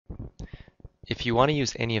If you want to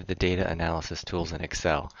use any of the data analysis tools in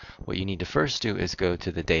Excel, what you need to first do is go to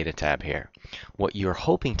the Data tab here. What you're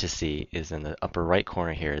hoping to see is in the upper right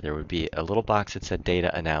corner here, there would be a little box that said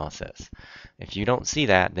Data Analysis. If you don't see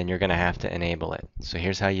that, then you're going to have to enable it. So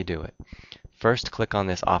here's how you do it. First, click on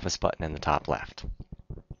this Office button in the top left.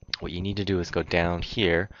 What you need to do is go down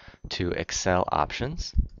here to Excel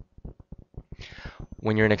Options.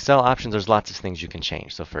 When you're in Excel Options, there's lots of things you can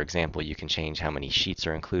change. So for example, you can change how many sheets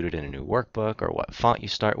are included in a new workbook or what font you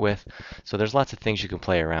start with. So there's lots of things you can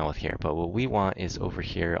play around with here. But what we want is over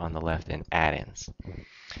here on the left in Add-ins.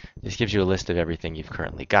 This gives you a list of everything you've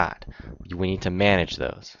currently got. We need to manage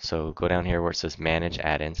those. So go down here where it says Manage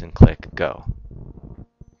Add-ins and click Go.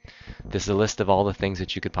 This is a list of all the things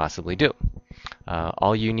that you could possibly do.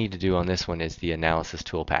 All you need to do on this one is the Analysis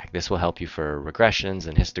Toolpak. This will help you for regressions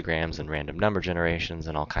and histograms and random number generations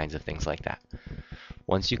and all kinds of things like that.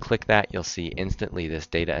 Once you click that, you'll see instantly this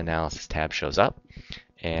Data Analysis tab shows up.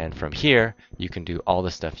 And from here, you can do all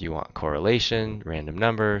the stuff you want. Correlation, random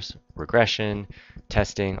numbers, regression,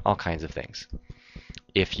 testing, all kinds of things.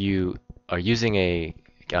 If you are using a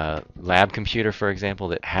lab computer, for example,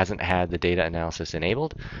 that hasn't had the data analysis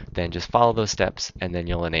enabled, then just follow those steps and then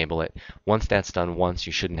you'll enable it. Once that's done once,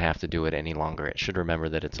 you shouldn't have to do it any longer. It should remember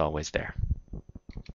that it's always there.